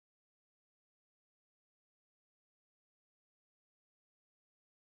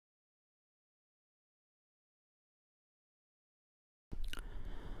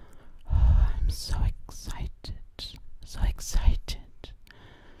so excited, so excited.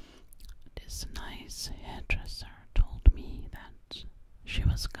 This nice hairdresser told me that she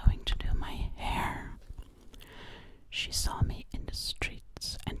was going to do my hair. She saw me in the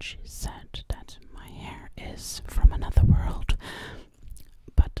streets and she said that my hair is from another world.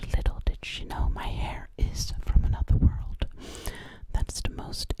 But little did she know my hair is from another world. That's the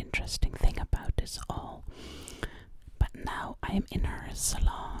most interesting thing about this all. But now I am in her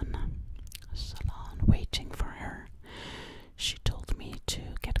salon, waiting for her. She told me to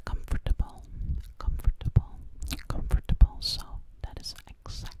get comfortable, so that is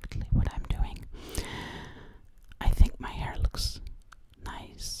exactly what I'm doing. I think my hair looks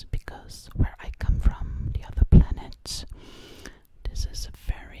nice because where I come from, the other planet, this is a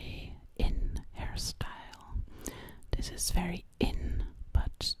very in hairstyle. This is very in,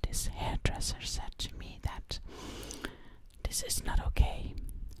 but this hairdresser said to me that this is not okay.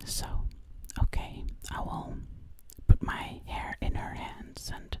 So, okay, I will put my hair in her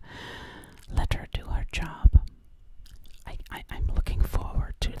hands and let her do her job. I'm looking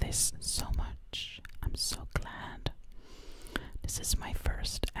forward to this so much. I'm so glad. This is my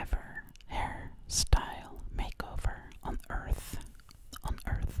first ever hairstyle makeover on Earth. On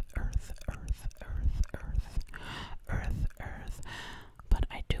Earth. But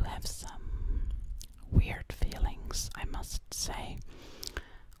I do have some weird feelings, I must say.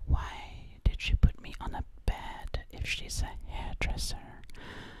 Why did she put me on a bed if she's a hairdresser?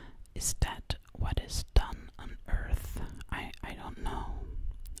 Is that what is done on Earth? I don't know.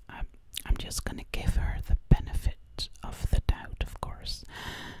 I'm just gonna give her the benefit of the doubt, of course.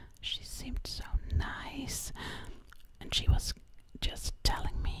 She seemed so nice, and she was just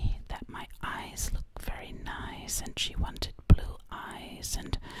telling me that my eyes look very nice, and she wanted blue eyes,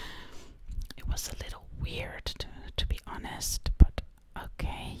 and it was a little weird to be honest, but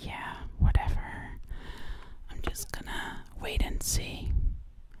okay, yeah, whatever. I'm just gonna wait and see.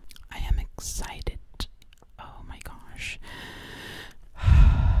 I am excited. Oh my gosh.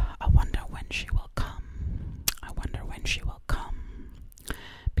 I wonder when she will come.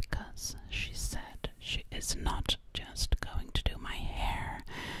 Because she said she is not just going to do my hair.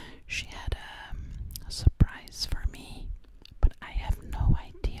 She had a surprise for me, but I have no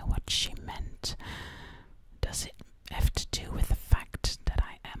idea what she meant. Does it have to do with the fact that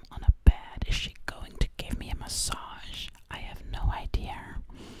I am on a bed? Is she going to give me a massage? I have no idea.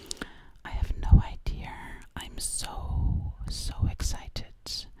 I'm so excited.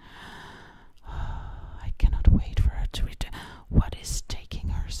 I cannot wait for her to return. What is taking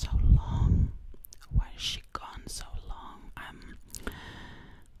her so long? Why is she gone so long?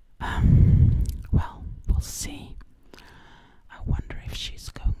 Well, we'll see. I wonder if she's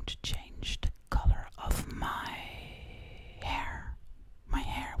going to change the color of my hair.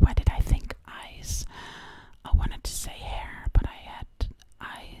 Why did I think eyes? I wanted to say hair, but I had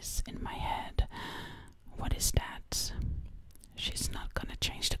eyes in my head. What is that? She's not gonna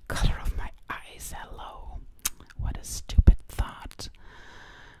change the color of my eyes. Hello. What a stupid thought.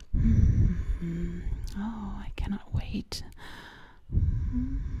 Oh, I cannot wait.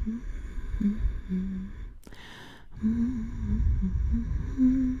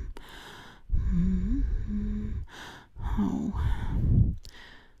 Oh,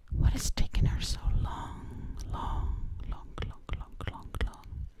 what is taking her so long?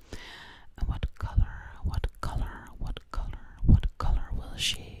 What color will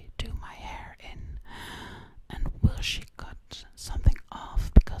she do my hair in? And will she cut something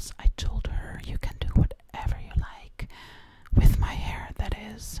off? Because I told her you can do whatever you like with my hair, that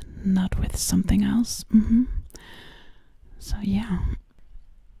is, not with something else. So yeah.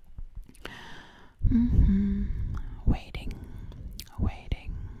 Waiting.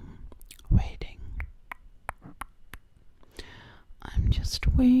 I'm just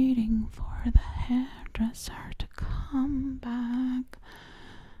waiting for the hairdresser to come back.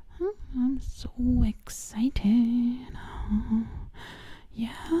 I'm so excited.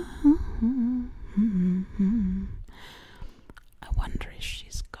 Yeah. I wonder if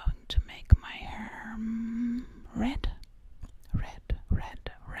she's going to make my hair red.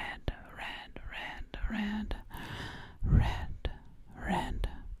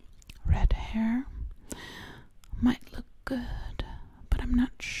 Red hair might look good, but I'm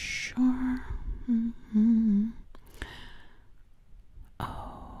not sure.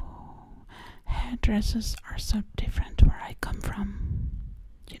 Oh, hairdressers are so different where I come from.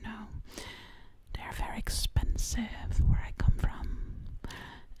 You know, they're very expensive where I come from.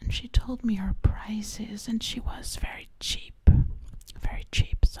 And she told me her prices, and she was very cheap.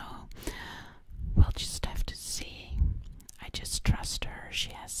 So we'll just have to see. I just trust her.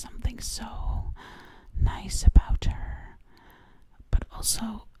 She has something so nice about her, but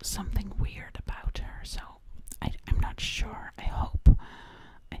also something weird about her. So I'm not sure. I hope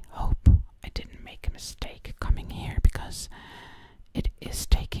I didn't make a mistake coming here, because it is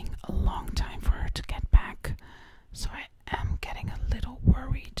taking a long time for her to get back. So I am getting a little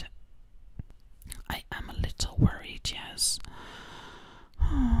worried. I am a little worried, yes.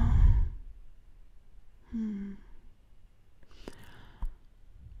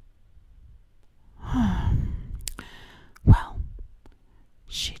 Well,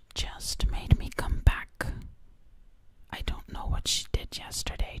 she just made me come back. I don't know what she did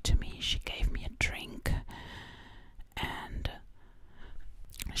yesterday to me. She gave me a drink,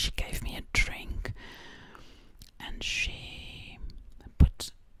 and she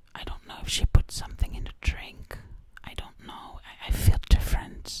put, I don't know if she put something in the drink. I don't know. I feel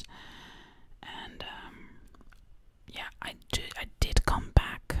different. And yeah, I did come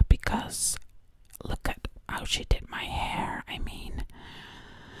back because look at how she did my hair. I mean,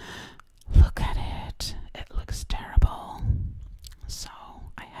 look at it. It looks terrible. So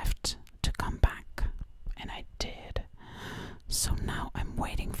I have to come back, and I did. So now I'm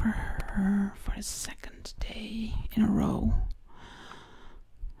waiting for her for the second day in a row.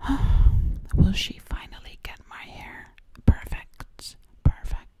 Will she finally get my hair perfect,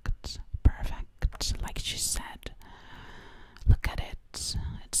 like she said? Look at it.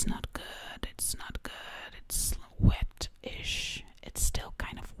 It's not good. It's wet-ish. It's still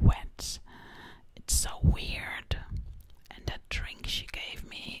kind of wet. It's so weird. And that drink she gave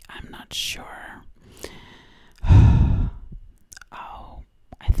me, I'm not sure. Oh,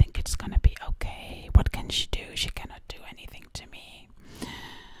 I think it's gonna be okay. What can she do? She cannot do anything to me.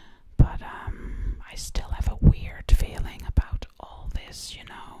 But I still have a weird feeling about all this, you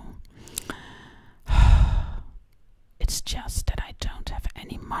know. It's just that I don't have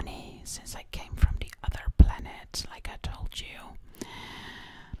any money since I came from the other planet, like I told you.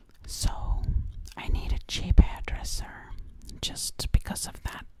 So I need a cheap hairdresser. Just because of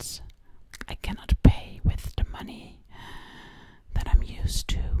that, I cannot pay with the money that I'm used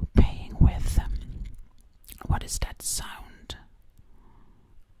to paying with. What is that sound?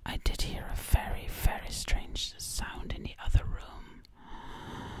 I did hear a very, very strange sound in the other room.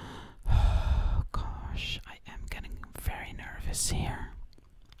 Oh gosh, I am getting very nervous here.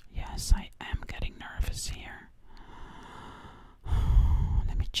 Yes, I am getting nervous here.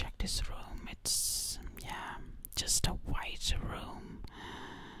 Let me check this room. It's, yeah, just a white room.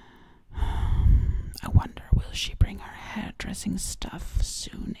 I wonder, will she bring her hairdressing stuff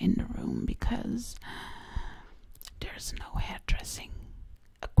soon in the room, because there's no hairdressing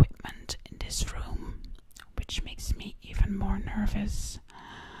equipment in this room, which makes me even more nervous.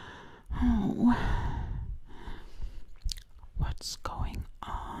 Oh, what's going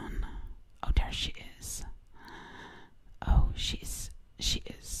on? Oh, there she is. Oh, she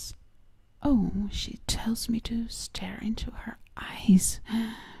is. Oh, she tells me to stare into her eyes.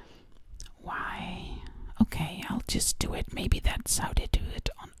 Why? Okay, I'll just do it. Maybe that's how they do it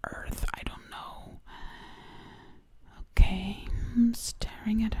on Earth. I don't know. Okay, I'm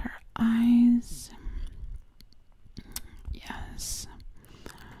staring at her eyes. Yes.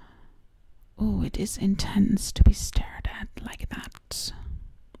 Oh, it is intense to be stared at like that.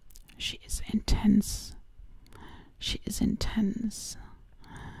 She is intense. She is intense.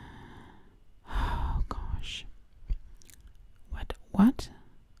 Oh gosh.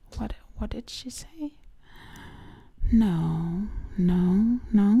 What did she say? No.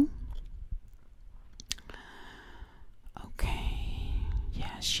 Okay.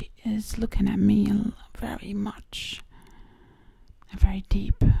 Yeah, she is looking at me very much. Very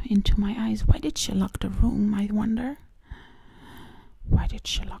deep into my eyes. Why did she lock the room, I wonder? Why did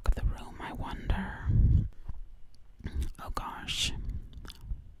she lock the room, I wonder? Oh gosh.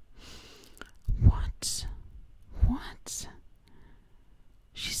 What?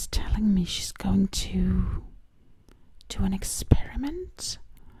 She's telling me she's going to do an experiment?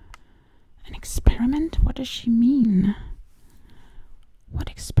 An experiment? What does she mean? What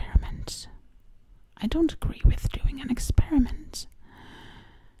experiment? I don't agree with doing an experiment.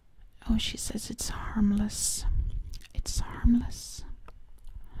 Oh, she says it's harmless. It's harmless.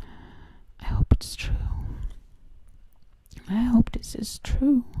 I hope it's true. I hope this is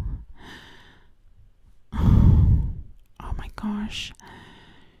true. Oh my gosh.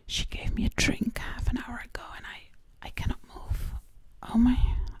 She gave me a drink half an hour ago and I cannot move. Oh my,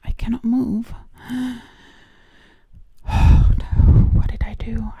 I cannot move. Oh no, what did I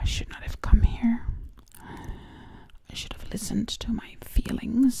do? I should not have come here. I should have listened to my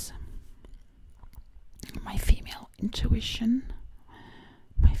feelings. My female intuition.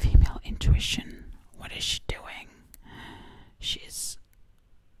 My female intuition. What is she doing? She's...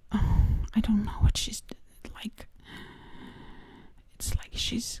 Oh, I don't know what she's like. It's like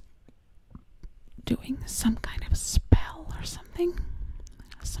she's doing some kind of spell or something.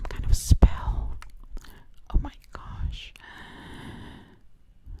 Some kind of spell. Oh my gosh.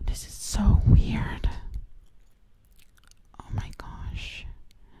 This is so weird. Oh my gosh.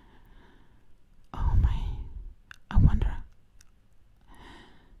 Oh my. I wonder.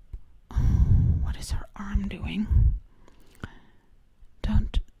 Oh, what is her arm doing?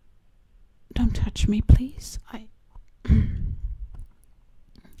 Don't touch me, please. I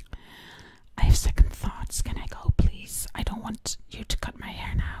have second thoughts. Can I go, please? I don't want you to cut my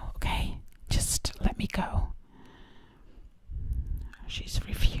hair now, okay? Just let me go. She's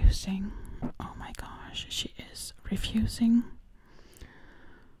refusing. Oh my gosh, she is refusing.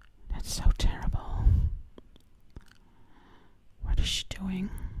 That's so terrible. What is she doing?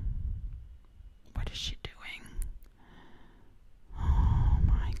 What is she doing? Oh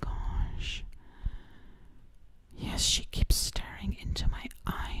my gosh. Yes, she keeps staring into my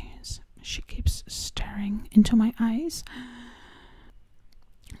eyes. She keeps staring into my eyes.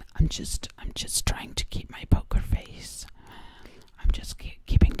 I'm just trying to keep my poker face. I'm just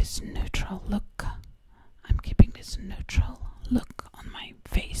keeping this neutral look. I'm keeping this neutral look on my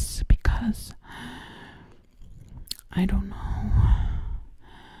face because I don't know.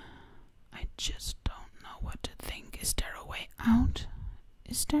 I just don't know what to think. Is there a way out?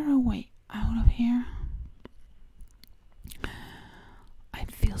 Is there a way out of here? I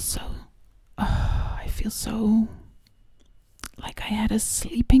feel so like I had a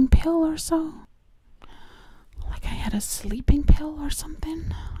sleeping pill or so. Like I had a sleeping pill or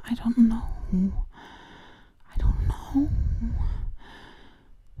something. I don't know. I don't know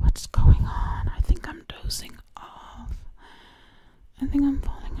what's going on. I think I'm dozing off. I think I'm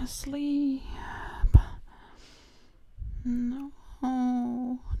falling asleep. No,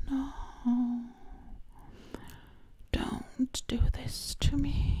 no. Don't do this to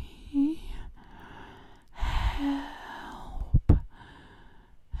me. Help.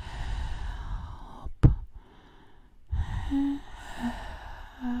 Help.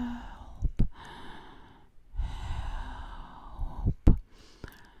 Help. Help.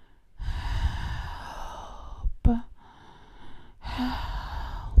 Help.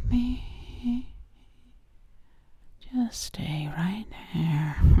 Help me. Just stay right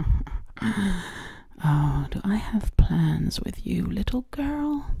there. Oh, do I have plans with you, little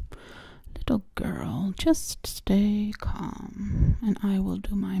girl? Little girl, just stay calm, and I will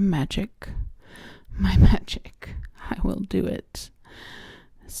do my magic. My magic. I will do it.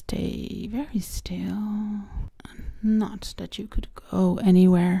 Stay very still. Not that you could go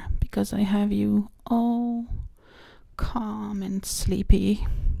anywhere, because I have you all calm and sleepy,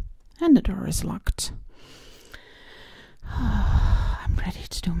 and the door is locked. I'm ready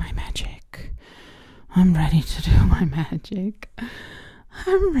to do my magic. I'm ready to do my magic.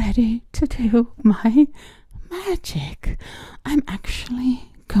 I'm ready to do my magic. I'm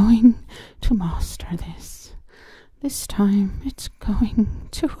actually going to master this. This time it's going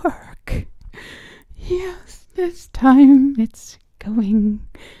to work. Yes, this time it's going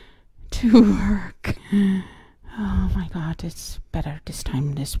to work. Oh my god, it's better this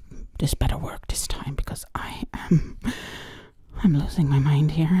time. This better work this time, because I'm losing my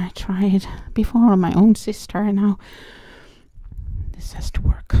mind here. I tried before on my own sister, and now this has to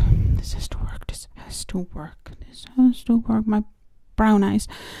work. This has to work. This has to work. This has to work. My brown eyes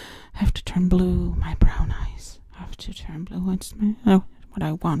have to turn blue. My brown eyes have to turn blue. It's what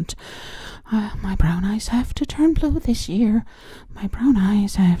I want. My brown eyes have to turn blue this year. My brown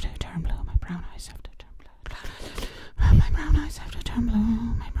eyes have to turn blue. My brown eyes have to turn blue. My brown eyes have to turn blue.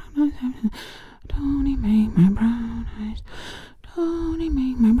 My brown eyes have to... Don't he make my brown eyes... Don't he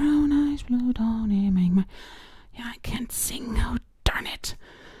make my brown eyes blue? Don't he make my... Yeah, I can't sing. Oh, darn it.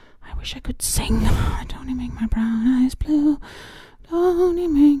 I wish I could sing. Don't he make my brown eyes blue? Don't he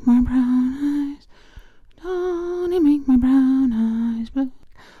make my brown eyes... Don't he make my brown eyes blue?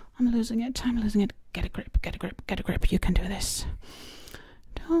 I'm losing it. I'm losing it. Get a grip. Get a grip. Get a grip. You can do this.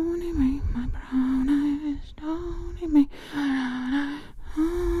 Don't he make my brown eyes... Don't he make my brown eyes...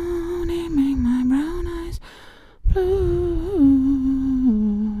 Don't he make my brown eyes blue?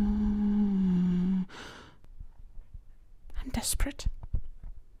 I'm desperate.